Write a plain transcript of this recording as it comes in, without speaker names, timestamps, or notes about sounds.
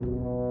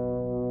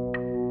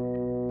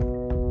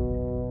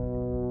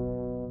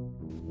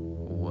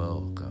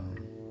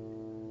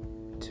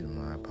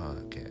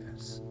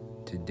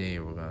Today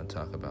we're going to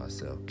talk about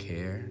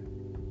self-care,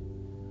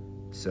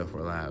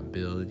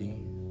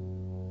 self-reliability,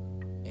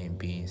 and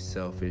being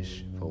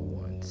selfish for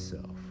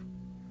oneself.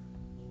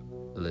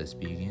 Let's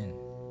begin.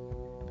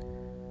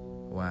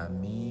 What I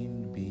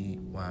mean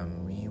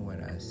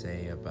when I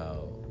say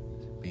about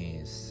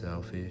being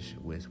selfish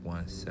with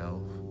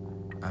oneself,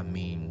 I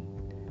mean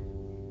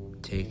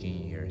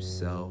taking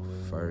yourself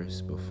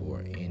first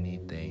before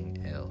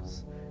anything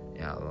else.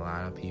 And a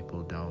lot of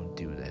people don't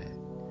do that.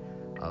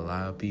 A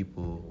lot of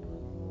people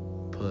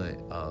put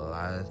a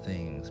lot of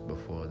things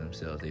before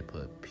themselves. They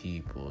put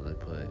people, they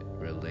put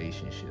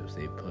relationships,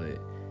 they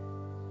put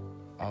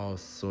all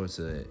sorts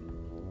of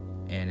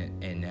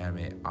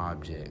inanimate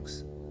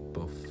objects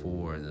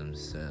before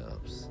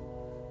themselves.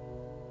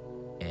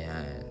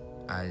 And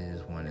I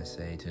just want to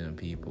say to them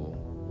people,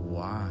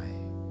 why?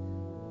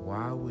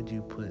 Why would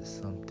you put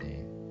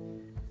something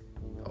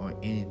or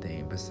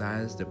anything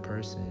besides the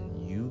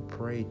person you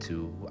pray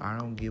to? I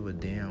don't give a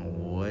damn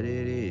what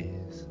it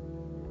is,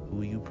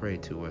 who you pray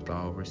to, with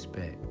all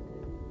respect.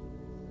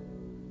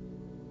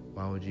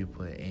 Why would you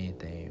put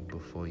anything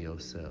before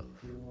yourself?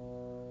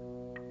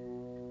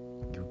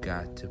 You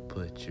got to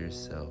put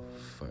yourself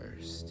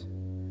first.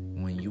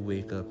 When you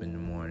wake up in the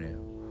morning,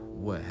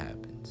 what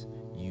happens?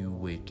 You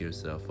wake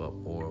yourself up,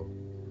 or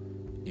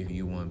if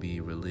you want to be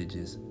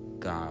religious,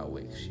 God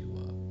wakes you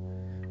up.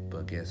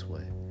 But guess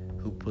what?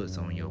 Who puts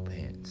on your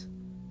pants?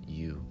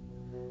 You.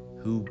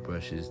 Who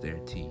brushes their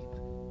teeth?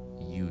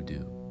 You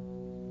do.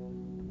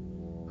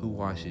 Who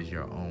washes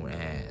your own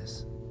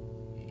ass?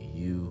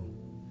 You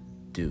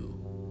do.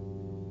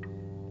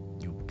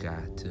 You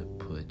got to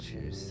put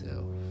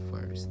yourself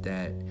first.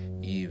 That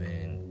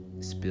even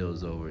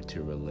spills over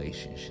to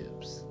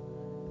relationships.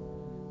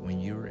 When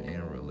you're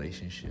in a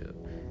relationship,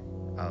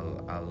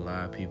 a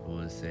lot of people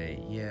will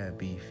say, yeah,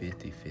 be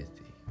 50-50.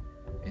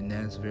 And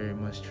that's very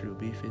much true.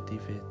 Be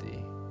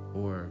 50-50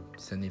 or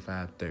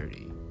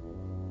 75-30.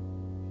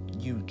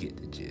 You get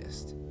the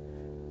gist.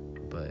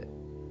 But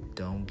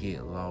don't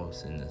get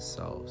lost in the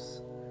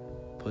sauce.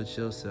 Put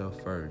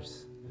yourself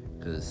first,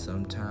 because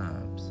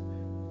sometimes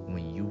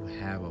when you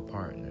have a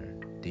partner,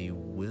 they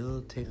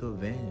will take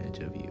advantage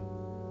of you.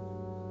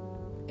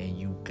 And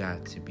you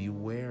got to be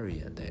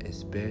wary of that,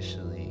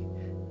 especially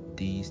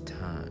these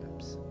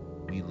times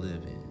we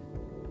live in.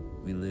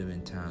 We live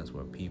in times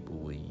where people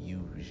will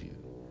use you,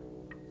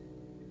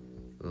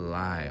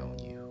 lie on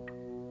you,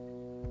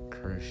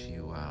 curse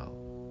you out,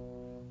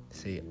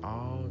 say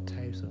all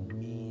types of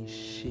mean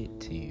shit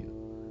to you.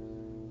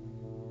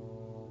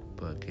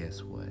 But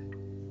guess what?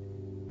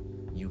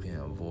 You can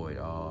avoid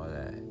all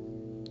that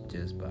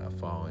just by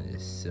following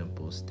this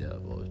simple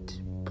step of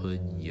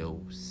putting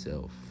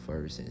yourself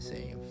first and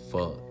saying,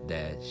 fuck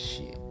that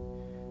shit.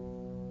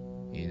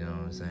 You know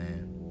what I'm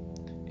saying?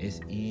 It's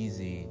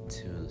easy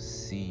to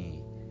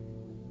see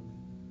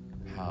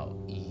how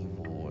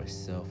evil or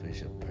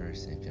selfish a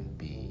person can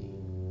be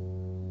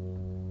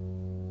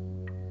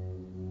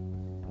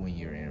when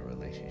you're in a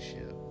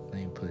relationship. Let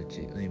me put it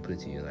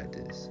to you like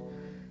this.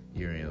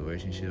 You're in a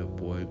relationship,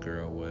 boy,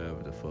 girl,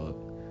 whatever the fuck,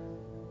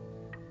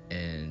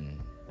 and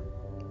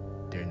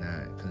they're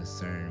not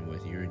concerned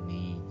with your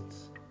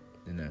needs.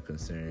 They're not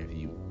concerned if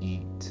you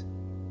eat.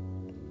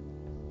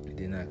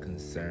 They're not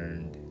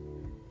concerned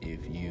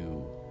if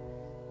you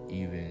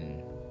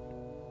even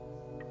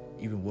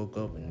woke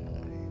up in the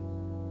morning.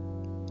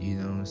 You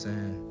know what I'm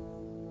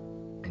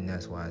saying? And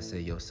that's why I say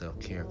your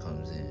self-care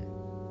comes in.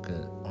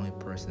 Because the only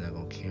person that's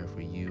going to care for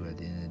you at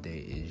the end of the day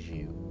is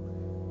you.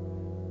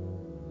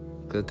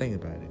 Because think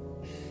about it.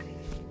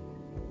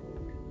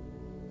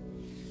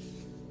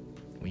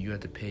 When you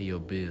have to pay your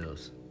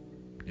bills,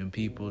 them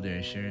people, their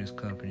insurance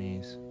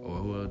companies, or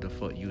whoever the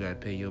fuck you got to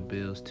pay your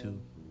bills to,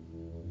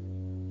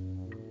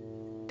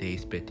 they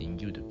expecting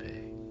you to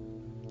pay.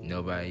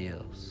 Nobody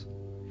else.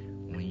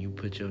 When you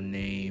put your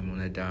name on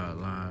that dotted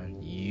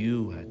line,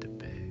 you have to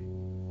pay.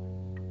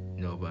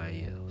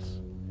 Nobody else.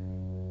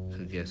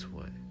 So guess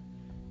what?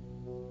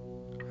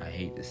 I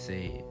hate to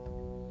say it,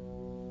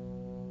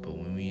 but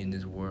when we in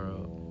this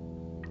world,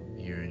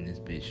 you're in this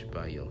bitch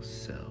by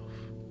yourself.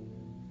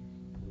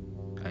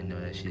 I know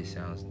that shit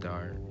sounds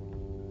dark.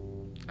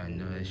 I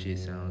know that shit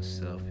sounds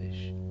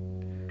selfish.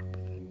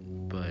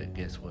 But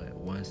guess what?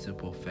 One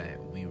simple fact,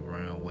 we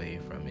run away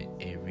from it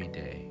every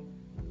day.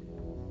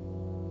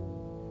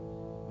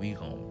 We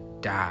gonna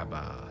die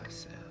by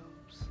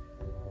ourselves.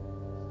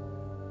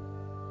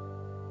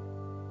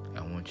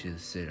 I want you to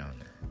sit on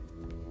that.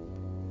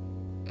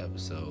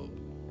 Episode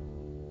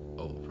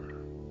over.